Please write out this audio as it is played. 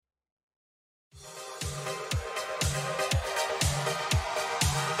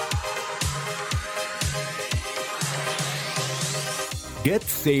Get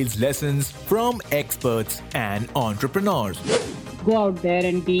sales lessons from experts and entrepreneurs Go out there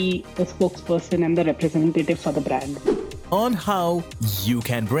and be the spokesperson and the representative for the brand. on how you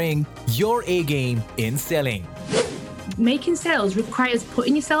can bring your A game in selling. Making sales requires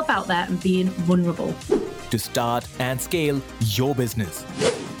putting yourself out there and being vulnerable. To start and scale your business.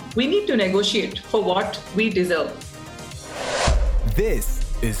 We need to negotiate for what we deserve. This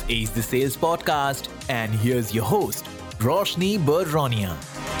is Ace the Sales Podcast, and here's your host, Roshni Bergman.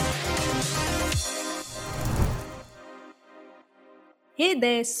 Hey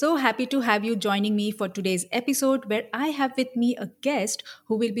there, so happy to have you joining me for today's episode where I have with me a guest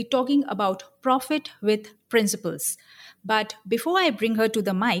who will be talking about profit with principles. But before I bring her to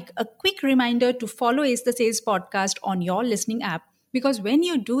the mic, a quick reminder to follow Ace the Sales Podcast on your listening app. Because when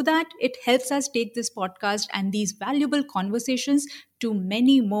you do that, it helps us take this podcast and these valuable conversations to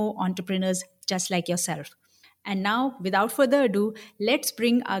many more entrepreneurs just like yourself. And now, without further ado, let's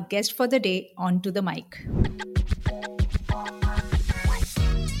bring our guest for the day onto the mic.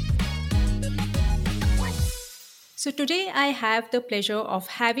 So today I have the pleasure of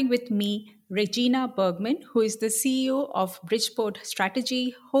having with me Regina Bergman, who is the CEO of Bridgeport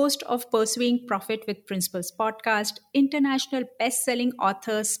Strategy, host of Pursuing Profit with Principles podcast, international best-selling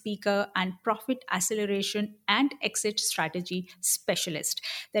author, speaker, and profit acceleration and exit strategy specialist.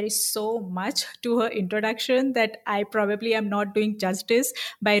 There is so much to her introduction that I probably am not doing justice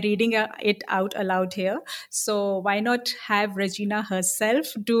by reading it out aloud here. So why not have Regina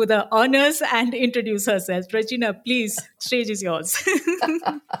herself do the honors and introduce herself? Regina, please, stage is yours.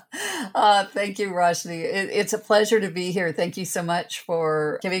 Thank you, Roshni. It's a pleasure to be here. Thank you so much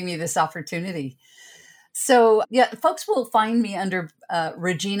for giving me this opportunity. So, folks will find me under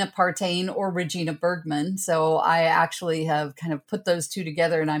Regina Partain or Regina Bergman. So I actually have kind of put those two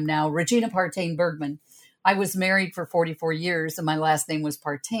together, and I'm now Regina Partain Bergman. I was married for 44 years, and my last name was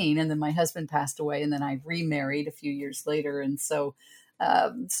Partain, and then my husband passed away, and then I remarried a few years later, and so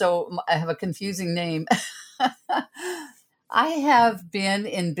I have a confusing name. I have been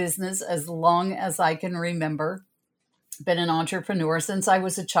in business as long as I can remember, been an entrepreneur since I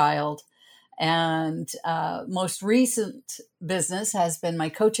was a child. And most recent business has been my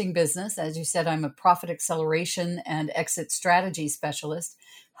coaching business. As you said, I'm a profit acceleration and exit strategy specialist,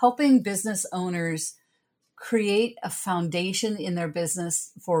 helping business owners create a foundation in their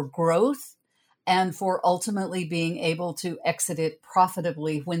business for growth and for ultimately being able to exit it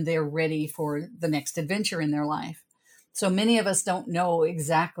profitably when they're ready for the next adventure in their life. So many of us don't know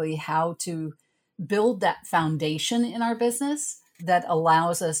exactly how to build that foundation in our business that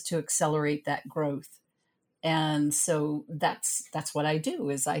allows us to accelerate that growth. And so that's what I do,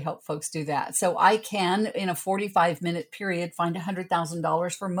 is I help folks do that. So I can, in a 45-minute period, find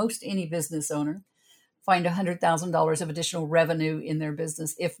 $100,000 for most any business owner, find $100,000 of additional revenue in their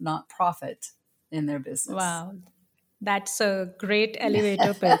business, if not profit in their business. Wow. That's a great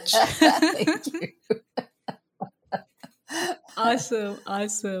elevator pitch. Thank you. Awesome.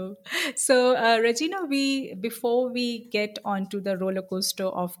 So, Regina, before we get onto the roller coaster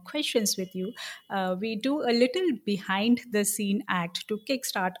of questions with you, we do a little behind the scene act to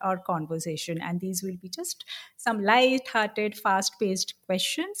kickstart our conversation. And these will be just some light-hearted, fast-paced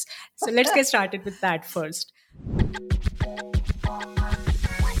questions. So let's get started with that first.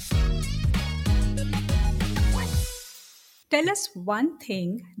 Tell us one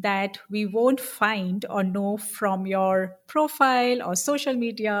thing that we won't find or know from your profile or social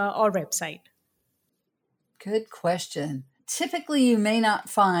media or website. Good question. Typically, you may not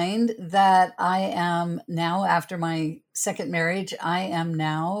find that I am now, after my second marriage, I am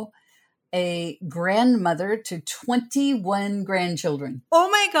now a grandmother to 21 grandchildren. Oh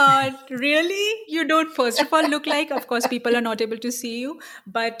my God, really? You don't, first of all, look like, of course, people are not able to see you,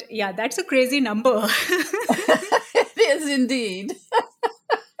 but yeah, that's a crazy number. It is indeed.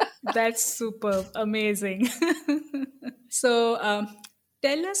 That's super amazing. So,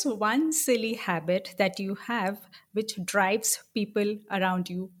 tell us one silly habit that you have which drives people around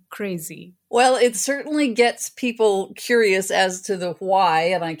you crazy. Well, it certainly gets people curious as to the why,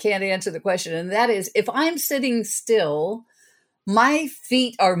 and I can't answer the question. And that is, if I'm sitting still, my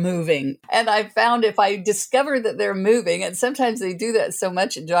feet are moving. And I found if I discover that they're moving, and sometimes they do that so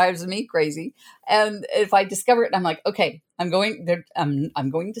much, it drives me crazy. And if I discover it, I'm like, okay, I'm going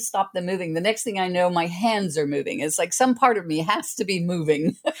to stop them moving. The next thing I know, my hands are moving. It's like some part of me has to be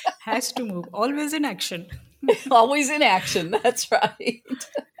moving. Has to move, always in action. Always in action. That's right.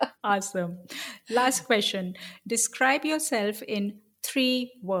 Awesome. Last question. Describe yourself in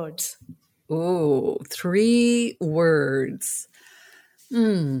 3 words. Ooh, 3 words.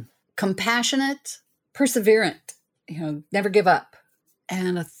 Compassionate, perseverant, never give up.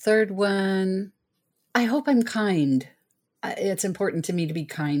 And a third one, I hope I'm kind. It's important to me to be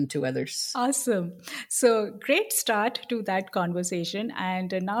kind to others. Awesome. So, great start to that conversation.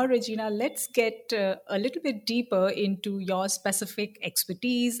 And now, Regina, let's get a little bit deeper into your specific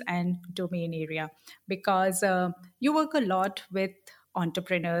expertise and domain area because you work a lot with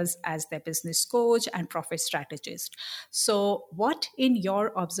entrepreneurs as their business coach and profit strategist. So, what, in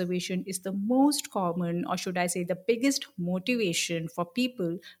your observation, is the most common, or should I say, the biggest motivation for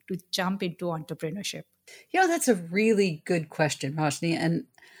people to jump into entrepreneurship? That's a really good question, Roshni. And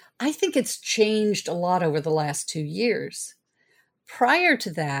I think it's changed a lot over the last 2 years. Prior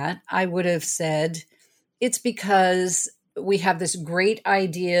to that, I would have said it's because we have this great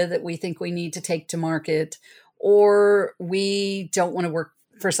idea that we think we need to take to market, or we don't want to work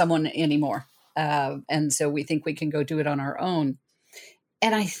for someone anymore. And so we think we can go do it on our own.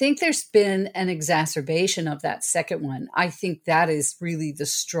 And I think there's been an exacerbation of that second one. I think that is really the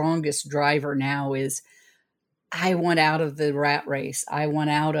strongest driver now is I want out of the rat race. I want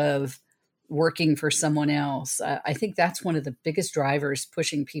out of working for someone else. I think that's one of the biggest drivers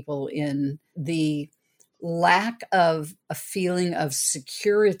pushing people in the lack of a feeling of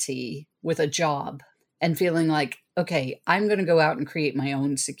security with a job and feeling like, okay, I'm going to go out and create my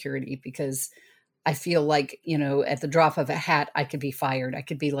own security because I feel like, at the drop of a hat, I could be fired. I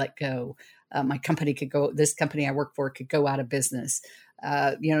could be let go. My company could go, this company I work for could go out of business.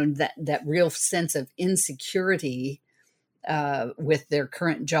 That real sense of insecurity with their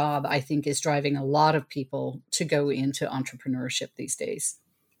current job, I think is driving a lot of people to go into entrepreneurship these days.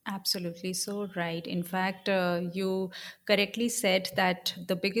 Absolutely, so right. In fact, you correctly said that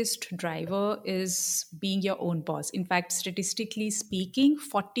the biggest driver is being your own boss. In fact, statistically speaking,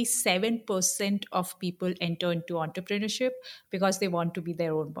 47% of people enter into entrepreneurship because they want to be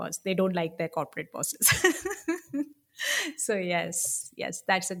their own boss. They don't like their corporate bosses. So, yes,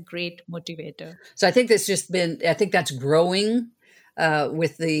 that's a great motivator. So I think I think that's growing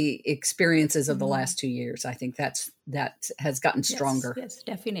with the experiences of the last 2 years. I think that has gotten stronger. Yes,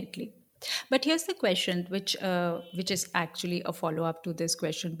 definitely. But here's the question, which is actually a follow up to this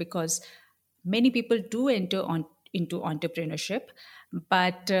question, because many people do enter into entrepreneurship,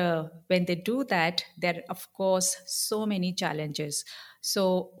 but when they do that, there are of course so many challenges.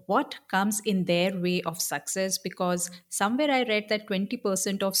 So, what comes in their way of success? Because somewhere I read that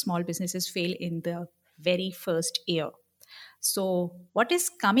 20% of small businesses fail in the very first year. So, what is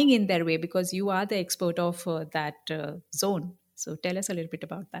coming in their way? Because you are the expert of that zone. So, tell us a little bit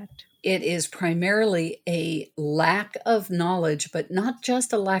about that. It is primarily a lack of knowledge, but not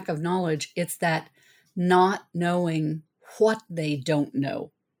just a lack of knowledge. It's that not knowing what they don't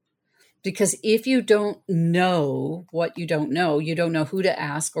know. Because if you don't know what you don't know who to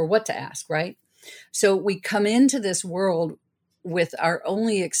ask or what to ask, right? So we come into this world with our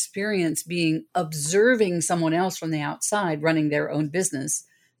only experience being observing someone else from the outside running their own business,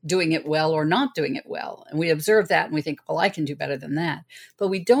 doing it well or not doing it well. And we observe that and we think, well, I can do better than that. But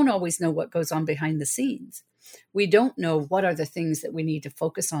we don't always know what goes on behind the scenes. We don't know what are the things that we need to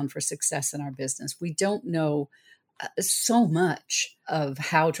focus on for success in our business. We don't know so much of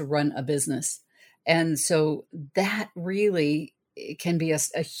how to run a business. And so that really can be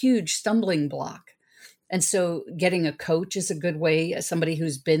a huge stumbling block. And so getting a coach is a good way. Somebody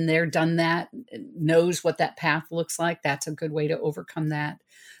who's been there, done that, knows what that path looks like. That's a good way to overcome that.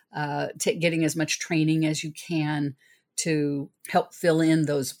 Getting as much training as you can to help fill in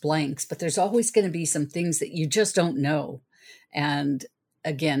those blanks. But there's always going to be some things that you just don't know. And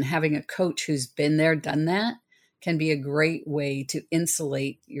again, having a coach who's been there, done that, can be a great way to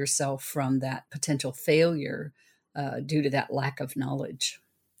insulate yourself from that potential failure due to that lack of knowledge.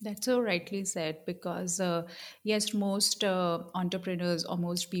 That's so rightly said, because yes, most entrepreneurs or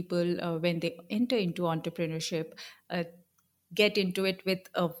most people, when they enter into entrepreneurship, get into it with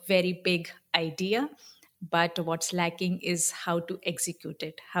a very big idea. But what's lacking is how to execute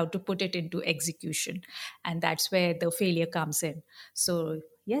it, how to put it into execution. And that's where the failure comes in. So,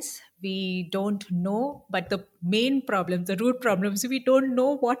 yes, we don't know, but the main problem, the root problems, we don't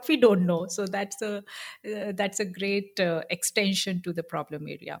know what we don't know. So that's a great extension to the problem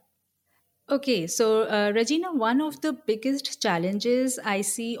area. Okay, so Regina, one of the biggest challenges I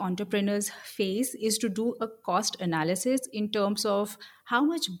see entrepreneurs face is to do a cost analysis in terms of how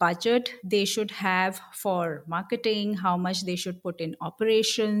much budget they should have for marketing, how much they should put in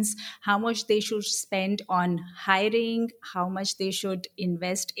operations, how much they should spend on hiring, how much they should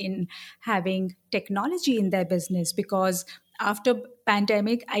invest in having technology in their business. Because after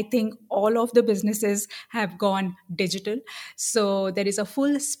pandemic, I think all of the businesses have gone digital. So there is a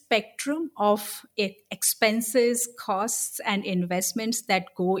full spectrum of expenses, costs, and investments that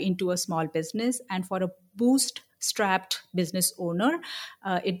go into a small business. And for a bootstrapped business owner,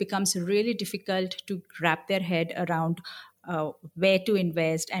 it becomes really difficult to wrap their head around where to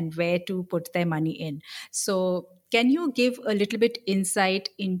invest and where to put their money in. So can you give a little bit insight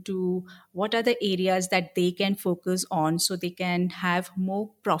into what are the areas that they can focus on so they can have more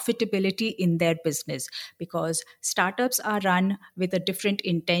profitability in their business? Because startups are run with a different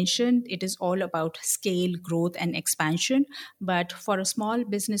intention. It is all about scale, growth, and expansion. But for a small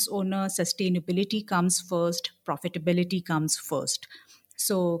business owner, sustainability comes first, profitability comes first.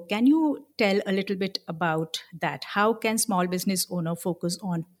 So, can you tell a little bit about that? How can small business owner focus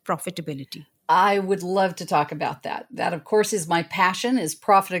on profitability? I would love to talk about that. That, of course, is my passion, is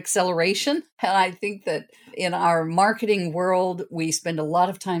profit acceleration. And I think that in our marketing world, we spend a lot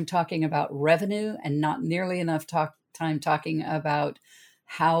of time talking about revenue and not nearly enough time talking about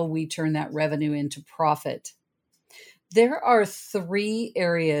how we turn that revenue into profit. There are 3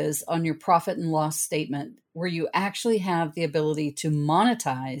 areas on your profit and loss statement where you actually have the ability to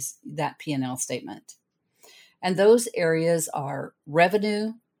monetize that P&L statement. And those areas are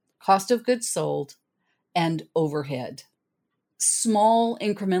revenue, cost of goods sold, and overhead. Small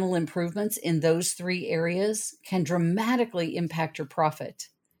incremental improvements in those 3 areas can dramatically impact your profit.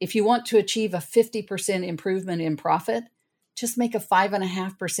 If you want to achieve a 50% improvement in profit, just make a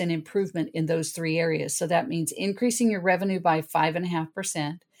 5.5% improvement in those 3 areas. So that means increasing your revenue by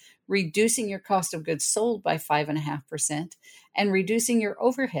 5.5%, reducing your cost of goods sold by 5.5%, and reducing your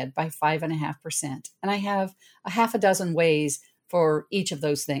overhead by 5.5%. And I have a half a dozen ways for each of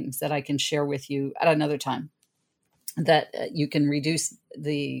those things that I can share with you at another time, that you can reduce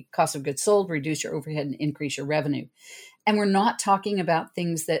the cost of goods sold, reduce your overhead, and increase your revenue. And we're not talking about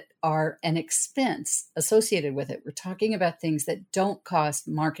things that are an expense associated with it. We're talking about things that don't cost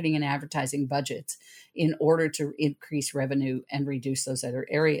marketing and advertising budgets in order to increase revenue and reduce those other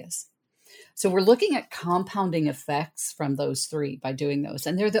areas. So we're looking at compounding effects from those 3 by doing those.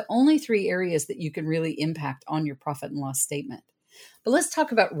 And they're the only 3 areas that you can really impact on your profit and loss statement. But let's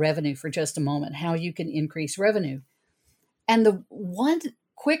talk about revenue for just a moment, how you can increase revenue. And the one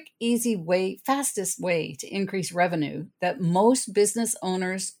quick, easy way, fastest way to increase revenue that most business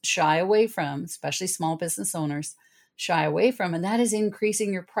owners shy away from, especially small business owners shy away from, and that is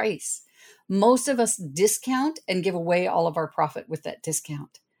increasing your price. Most of us discount and give away all of our profit with that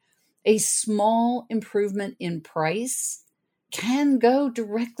discount. A small improvement in price can go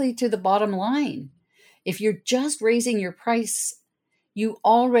directly to the bottom line. If you're just raising your price, you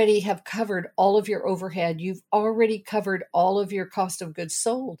already have covered all of your overhead. You've already covered all of your cost of goods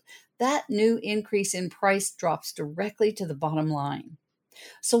sold. That new increase in price drops directly to the bottom line.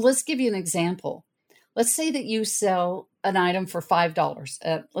 So let's give you an example. Let's say that you sell an item for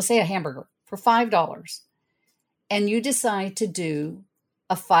 $5. Let's say a hamburger for $5. And you decide to do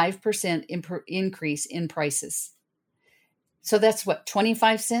a 5% increase in prices. So that's what,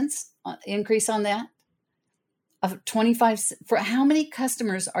 25 cents increase on that? Of 25 for how many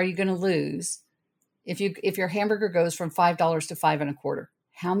customers are you going to lose if your hamburger goes from $5 to $5.25?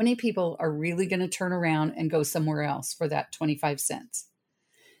 How many people are really going to turn around and go somewhere else for that 25 cents?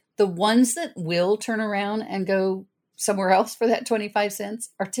 The ones that will turn around and go somewhere else for that 25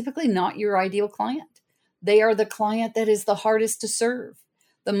 cents are typically not your ideal client. They are the client that is the hardest to serve,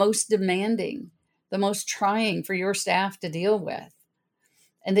 the most demanding, the most trying for your staff to deal with.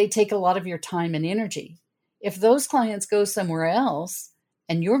 And they take a lot of your time and energy. If those clients go somewhere else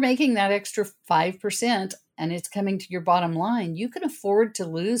and you're making that extra 5% and it's coming to your bottom line, you can afford to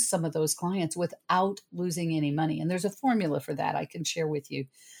lose some of those clients without losing any money. And there's a formula for that I can share with you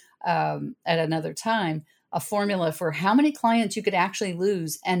at another time, a formula for how many clients you could actually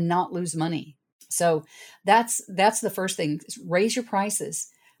lose and not lose money. So that's the first thing. Raise your prices.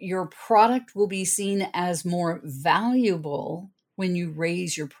 Your product will be seen as more valuable when you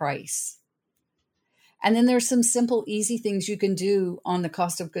raise your price. And then there's some simple, easy things you can do on the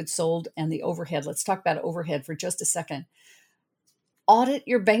cost of goods sold and the overhead. Let's talk about overhead for just a second. Audit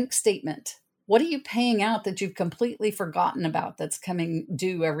your bank statement. What are you paying out that you've completely forgotten about that's coming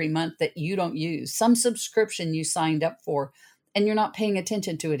due every month that you don't use? Some subscription you signed up for and you're not paying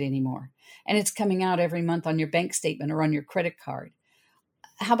attention to it anymore. And it's coming out every month on your bank statement or on your credit card.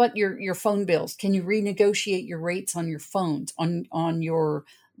 How about your phone bills? Can you renegotiate your rates on your phones, on your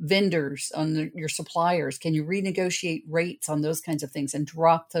vendors, on your suppliers? Can you renegotiate rates on those kinds of things and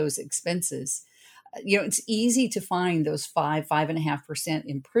drop those expenses? It's easy to find those 5.5%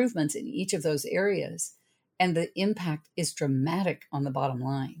 improvements in each of those areas and the impact is dramatic on the bottom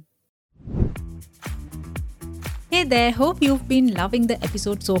line. Hey there, hope you've been loving the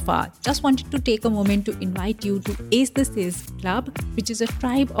episode so far. Just wanted to take a moment to invite you to Ace the Sales Club, which is a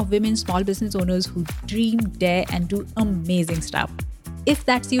tribe of women small business owners who dream, dare, and do amazing stuff. If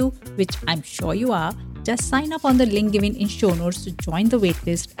that's you, which I'm sure you are, just sign up on the link given in show notes to join the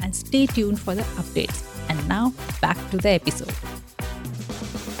waitlist and stay tuned for the updates. And now, back to the episode.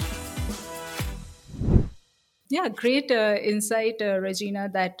 Yeah, great insight, Regina,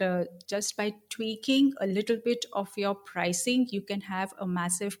 that just by tweaking a little bit of your pricing, you can have a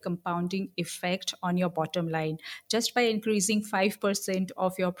massive compounding effect on your bottom line. Just by increasing 5%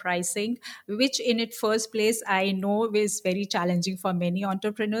 of your pricing, which in its first place, I know is very challenging for many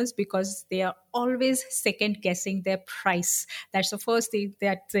entrepreneurs because they are always second guessing their price. That's the first thing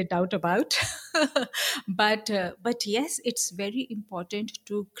that they doubt about. But yes, it's very important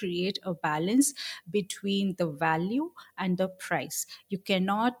to create a balance between the value and the price. You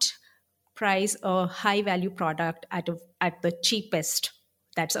cannot price a high value product at the cheapest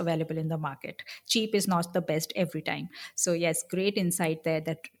that's available in the market. Cheap is not the best every time. So yes, great insight there,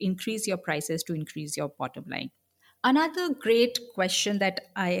 that increase your prices to increase your bottom line. Another great question that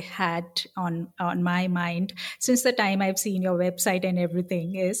I had on my mind since the time I've seen your website and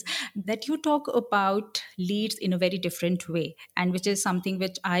everything is that you talk about leads in a very different way, and which is something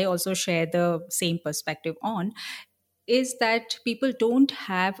which I also share the same perspective on, is that people don't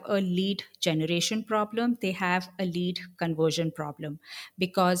have a lead generation problem, they have a lead conversion problem,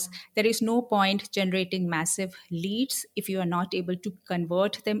 because there is no point generating massive leads if you are not able to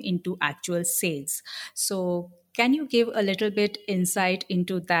convert them into actual sales. So can you give a little bit insight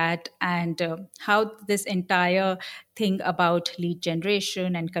into that and how this entire thing about lead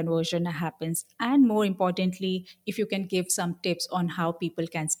generation and conversion happens? And more importantly, if you can give some tips on how people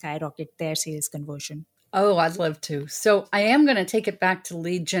can skyrocket their sales conversion. Oh, I'd love to. So I am going to take it back to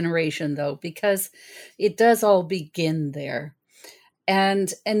lead generation, though, because it does all begin there.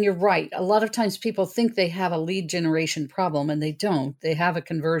 And you're right. A lot of times people think they have a lead generation problem, and they don't. They have a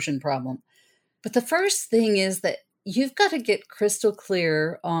conversion problem. But the first thing is that you've got to get crystal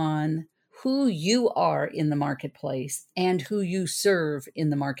clear on who you are in the marketplace and who you serve in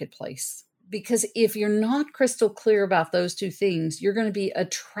the marketplace. Because if you're not crystal clear about those two things, you're going to be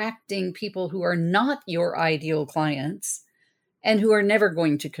attracting people who are not your ideal clients and who are never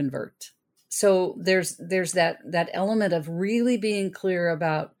going to convert. So there's that element of really being clear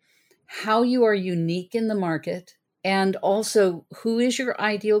about how you are unique in the market, and also who is your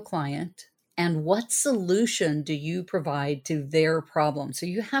ideal client and what solution do you provide to their problem. So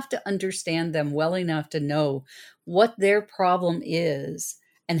you have to understand them well enough to know what their problem is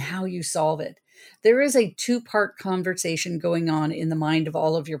and how you solve it. There is a two-part conversation going on in the mind of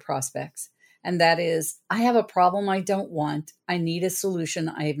all of your prospects. And that is, I have a problem I don't want. I need a solution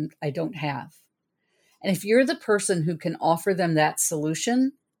I don't have. And if you're the person who can offer them that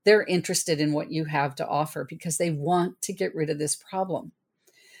solution, they're interested in what you have to offer because they want to get rid of this problem.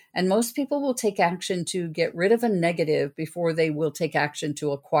 And most people will take action to get rid of a negative before they will take action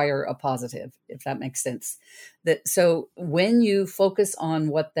to acquire a positive, if that makes sense. So when you focus on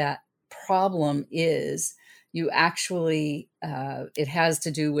what that problem is, you actually, it has to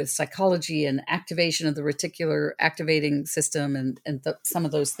do with psychology and activation of the reticular activating system and some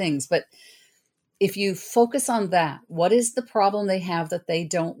of those things. But if you focus on that, what is the problem they have that they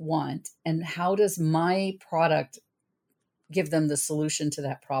don't want? And how does my product give them the solution to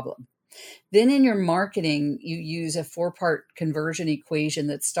that problem? Then in your marketing, you use a 4-part conversion equation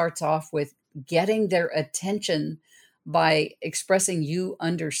that starts off with getting their attention by expressing you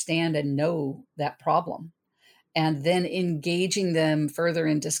understand and know that problem, and then engaging them further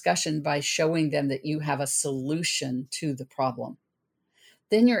in discussion by showing them that you have a solution to the problem.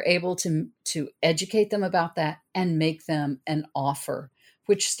 Then you're able to educate them about that and make them an offer,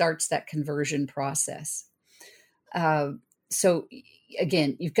 which starts that conversion process. So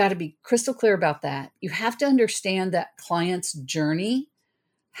again, you've got to be crystal clear about that. You have to understand that client's journey,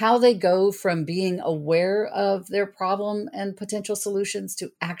 how they go from being aware of their problem and potential solutions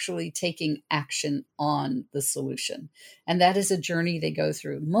to actually taking action on the solution. And that is a journey they go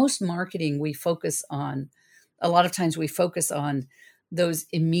through. Most marketing, a lot of times we focus on those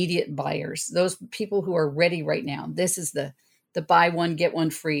immediate buyers, those people who are ready right now. This is the buy one, get one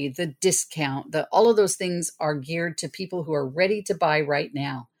free, the discount, all of those things are geared to people who are ready to buy right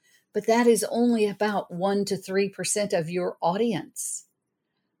now. But that is only about 1 to 3% of your audience.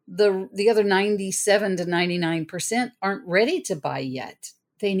 The other 97 to 99% aren't ready to buy yet.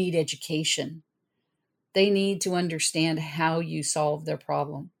 They need education. They need to understand how you solve their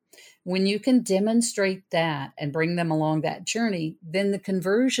problem. When you can demonstrate that and bring them along that journey, then the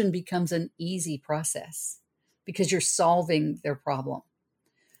conversion becomes an easy process because you're solving their problem.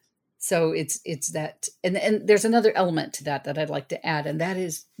 So it's that, and there's another element to that I'd like to add, and that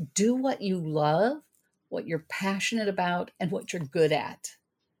is do what you love, what you're passionate about, and what you're good at,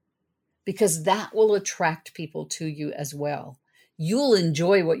 because that will attract people to you as well. You'll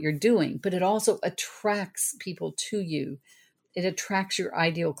enjoy what you're doing, but it also attracts people to you. It attracts your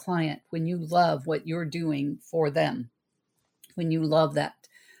ideal client when you love what you're doing for them, when you love that,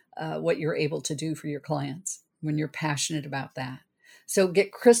 what you're able to do for your clients, when you're passionate about that. So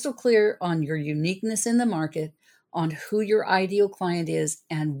get crystal clear on your uniqueness in the market, on who your ideal client is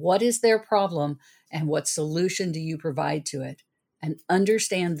and what is their problem and what solution do you provide to it, and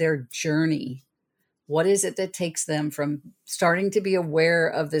understand their journey. What is it that takes them from starting to be aware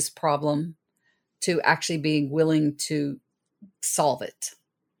of this problem to actually being willing to solve it?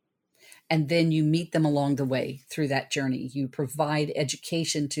 And then you meet them along the way through that journey. You provide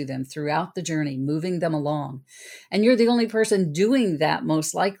education to them throughout the journey, moving them along. And you're the only person doing that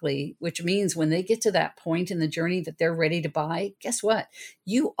most likely, which means when they get to that point in the journey that they're ready to buy, guess what?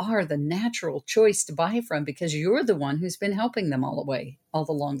 You are the natural choice to buy from because you're the one who's been helping them all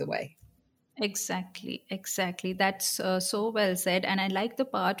along the way. Exactly. That's so well said. And I like the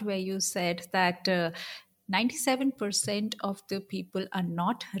part where you said that 97% of the people are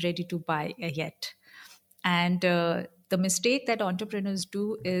not ready to buy yet. And the mistake that entrepreneurs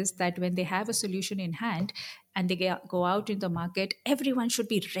do is that when they have a solution in hand and they go out in the market, everyone should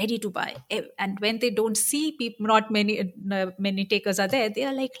be ready to buy. And when they don't see people, not many takers are there, they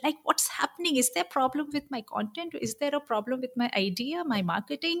are like, what's happening? Is there a problem with my content? Is there a problem with my idea, my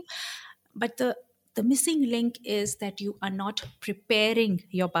marketing? But the missing link is that you are not preparing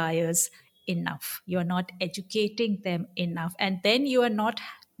your buyers enough. You're not educating them enough. And then you are not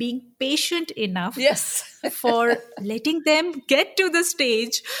being patient enough Yes. for letting them get to the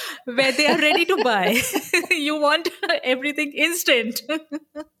stage where they are ready to buy. You want everything instant.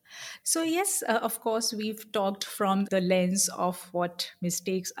 So, yes, of course, we've talked from the lens of what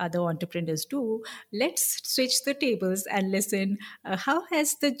mistakes other entrepreneurs do. Let's switch the tables and listen. How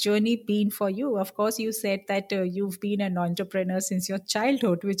has the journey been for you? Of course, you said that you've been an entrepreneur since your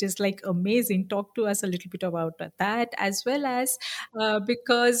childhood, which is like amazing. Talk to us a little bit about that, as well as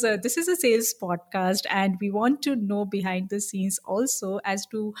because this is a sales podcast and we want to know behind the scenes also as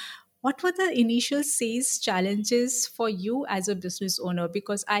to what were the initial sales challenges for you as a business owner?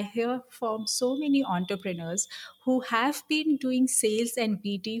 Because I hear from so many entrepreneurs who have been doing sales and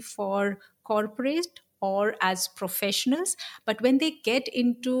BD for corporate or as professionals, but when they get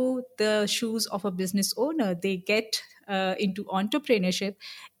into the shoes of a business owner, they get into entrepreneurship,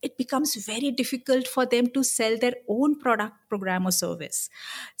 it becomes very difficult for them to sell their own product, program, or service.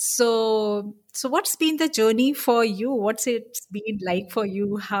 So what's been the journey for you? What's it been like for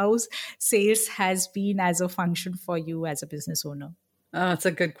you? How's sales has been as a function for you as a business owner? Oh, it's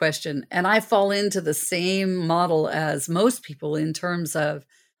a good question. And I fall into the same model as most people in terms of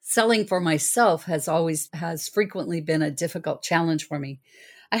selling for myself has frequently been a difficult challenge for me.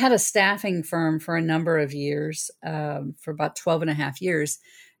 I had a staffing firm for a number of years, for about 12 and a half years,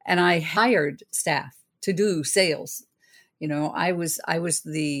 and I hired staff to do sales. You know, I was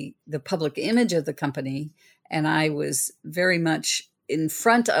the public image of the company, and I was very much in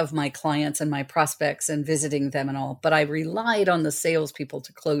front of my clients and my prospects and visiting them and all, but I relied on the salespeople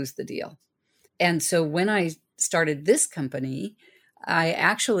to close the deal. And so when I started this company, I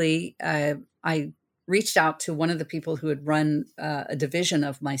actually, I reached out to one of the people who had run a division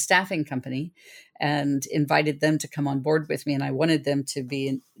of my staffing company and invited them to come on board with me. And I wanted them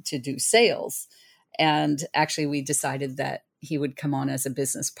to do sales. And actually we decided that he would come on as a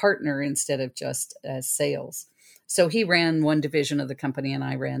business partner instead of just as sales. So he ran one division of the company and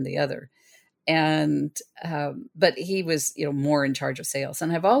I ran the other. And, but he was, more in charge of sales.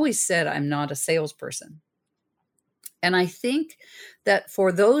 And I've always said I'm not a salesperson. And I think that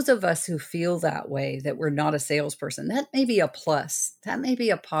for those of us who feel that way, that we're not a salesperson, that may be a plus. That may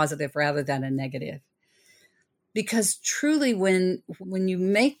be a positive rather than a negative. Because truly, when you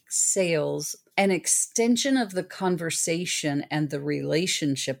make sales an extension of the conversation and the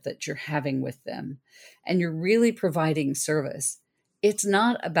relationship that you're having with them, and you're really providing service, it's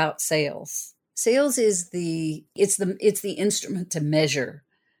not about sales. Sales is the instrument to measure,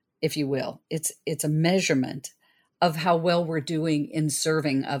 if you will. It's a measurement of how well we're doing in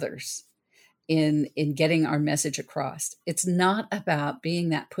serving others, in getting our message across. It's not about being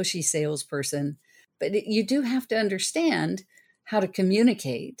that pushy salesperson, but you do have to understand how to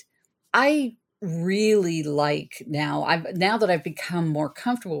communicate. I really like now that I've become more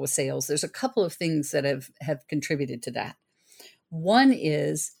comfortable with sales, there's a couple of things that have contributed to that. One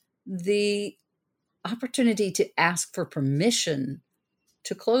is the opportunity to ask for permission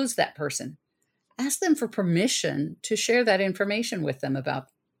to close that person. Ask them for permission to share that information with them about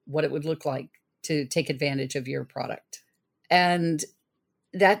what it would look like to take advantage of your product. And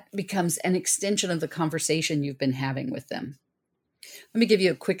that becomes an extension of the conversation you've been having with them. Let me give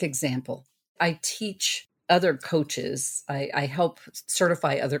you a quick example. I teach other coaches, I help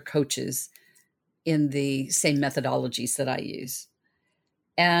certify other coaches in the same methodologies that I use.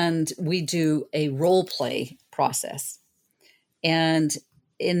 And we do a role play process. And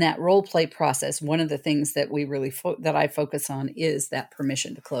in that role play process, one of the things that we really that I focus on is that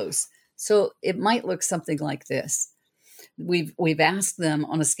permission to close. So it might look something like this. We've asked them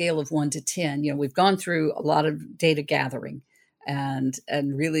on a scale of 1 to 10. We've gone through a lot of data gathering and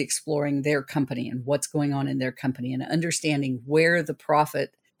really exploring their company and what's going on in their company and understanding where the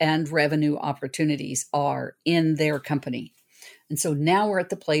profit and revenue opportunities are in their company. And so now we're at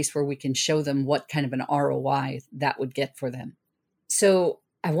the place where we can show them what kind of an ROI that would get for them. So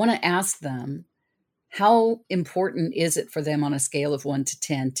I want to ask them, how important is it for them on a scale of 1 to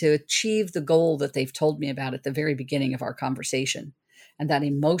 10 to achieve the goal that they've told me about at the very beginning of our conversation? And that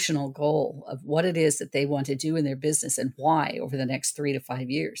emotional goal of what it is that they want to do in their business and why over the next 3 to 5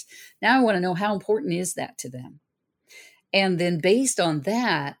 years. Now I want to know, how important is that to them? And then based on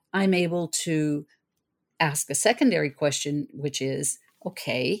that, I'm able to ask a secondary question, which is,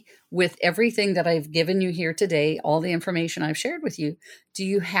 okay, with everything that I've given you here today, all the information I've shared with you, do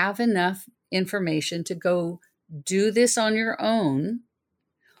you have enough information to go do this on your own?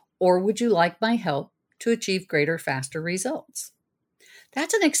 Or would you like my help to achieve greater, faster results?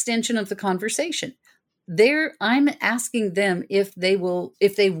 That's an extension of the conversation. I'm asking them if they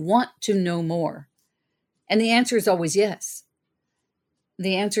want to know more. And the answer is always yes.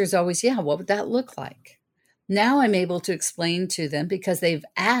 The answer is always, yeah, what would that look like? Now I'm able to explain to them, because they've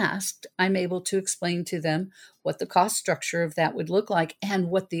asked, I'm able to explain to them what the cost structure of that would look like and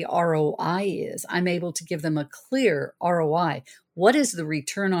what the ROI is. I'm able to give them a clear ROI. What is the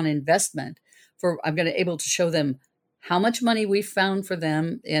return on investment? I'm going to able to show them how much money we found for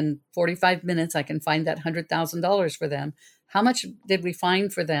them in 45 minutes. I can find that $100,000 for them. How much did we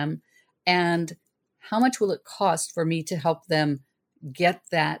find for them? And how much will it cost for me to help them get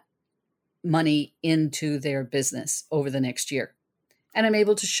that money into their business over the next year? And I'm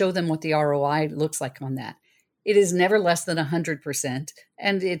able to show them what the ROI looks like on that. It is never less than 100%,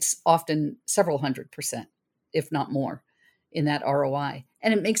 and it's often several 100%, if not more, in that ROI.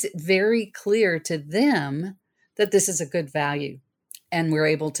 And it makes it very clear to them that this is a good value. And we're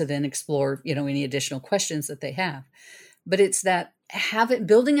able to then explore, any additional questions that they have. But it's that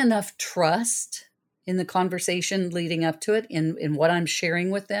building enough trust in the conversation leading up to it, in what I'm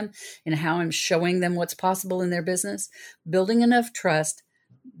sharing with them and how I'm showing them what's possible in their business, building enough trust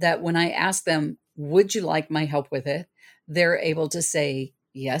that when I ask them, would you like my help with it? They're able to say,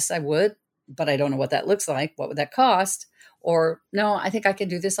 yes, I would, but I don't know what that looks like. What would that cost? Or, no, I think I can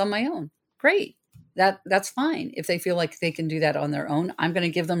do this on my own. Great. That's fine. If they feel like they can do that on their own, I'm going to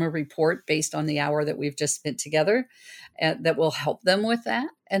give them a report based on the hour that we've just spent together that will help them with that.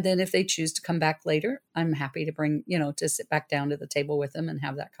 And then if they choose to come back later, I'm happy to to sit back down to the table with them and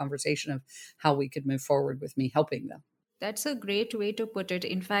have that conversation of how we could move forward with me helping them. That's a great way to put it.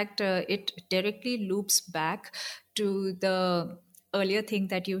 In fact, it directly loops back to the earlier thing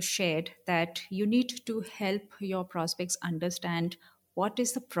that you shared, that you need to help your prospects understand what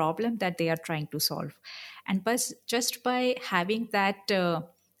is the problem that they are trying to solve. And just by having that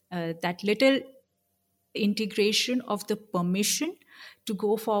little integration of the permission to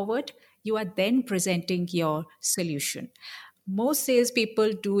go forward, you are then presenting your solution. Most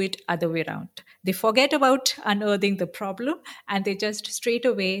salespeople do it other way around. They forget about unearthing the problem and they just straight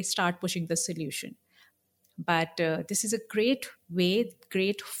away start pushing the solution. But this is a great way,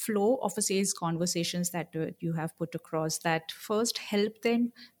 great flow of a sales conversations that you have put across, that first help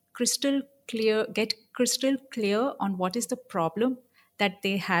them get crystal clear on what is the problem that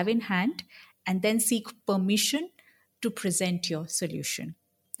they have in hand, and then seek permission to present your solution.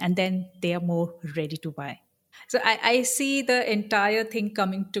 And then they are more ready to buy. So I see the entire thing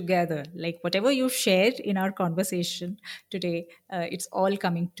coming together. Like whatever you've shared in our conversation today, it's all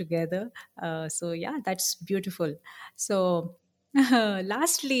coming together. So yeah, that's beautiful. So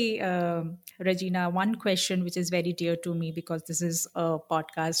lastly, Regina, one question which is very dear to me, because this is a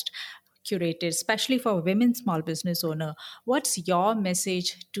podcast curated especially for women small business owner. What's your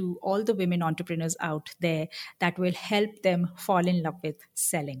message to all the women entrepreneurs out there that will help them fall in love with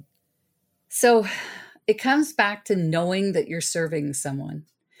selling? So it comes back to knowing that you're serving someone.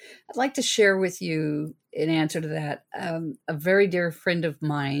 I'd like to share with you, in answer to that, a very dear friend of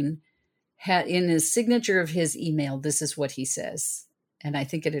mine had in his signature of his email, this is what he says. And I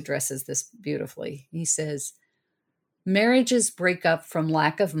think it addresses this beautifully. He says, marriages break up from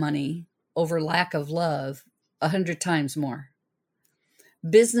lack of money over lack of love 100 times more.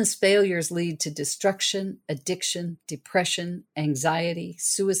 Business failures lead to destruction, addiction, depression, anxiety,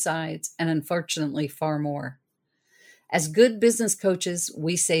 suicides, and unfortunately far more. As good business coaches,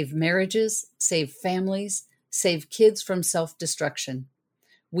 we save marriages, save families, save kids from self-destruction.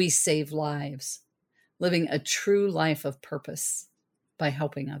 We save lives, living a true life of purpose by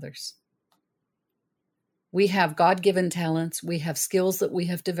helping others. We have God-given talents. We have skills that we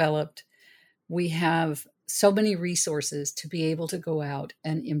have developed. We have so many resources to be able to go out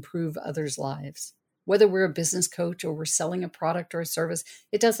and improve others' lives. Whether we're a business coach or we're selling a product or a service,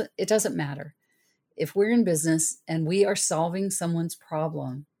 it doesn't matter. If we're in business and we are solving someone's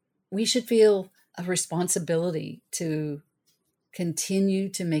problem, we should feel a responsibility to continue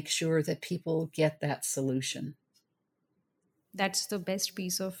to make sure that people get that solution. That's the best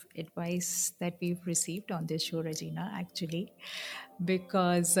piece of advice that we've received on this show, Regina, actually,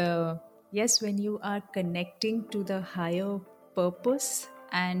 because yes, when you are connecting to the higher purpose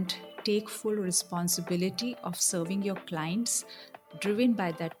and take full responsibility of serving your clients, driven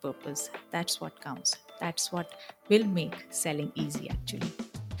by that purpose, that's what counts. That's what will make selling easy, actually.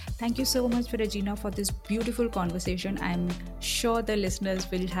 Thank you so much, Regina, for this beautiful conversation. I'm sure the listeners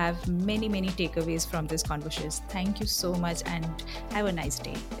will have many, many takeaways from this conversation. Thank you so much and have a nice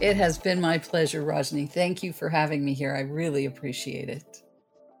day. It has been my pleasure, Rajni. Thank you for having me here. I really appreciate it.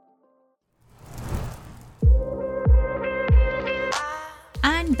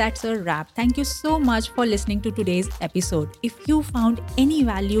 And that's a wrap. Thank you so much for listening to today's episode. If you found any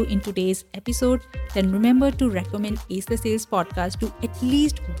value in today's episode, then remember to recommend Ace the Sales podcast to at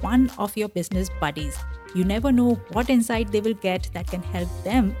least one of your business buddies. You never know what insight they will get that can help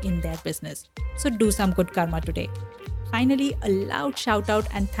them in their business. So do some good karma today. Finally, a loud shout out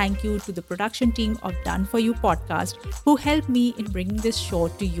and thank you to the production team of Done For You podcast who helped me in bringing this show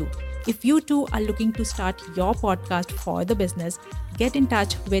to you. If you too are looking to start your podcast for the business, get in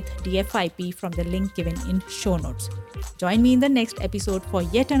touch with DFIP from the link given in show notes. Join me in the next episode for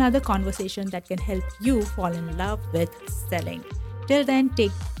yet another conversation that can help you fall in love with selling. Till then,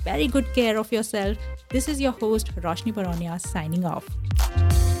 take very good care of yourself. This is your host, Roshni Baronia, signing off.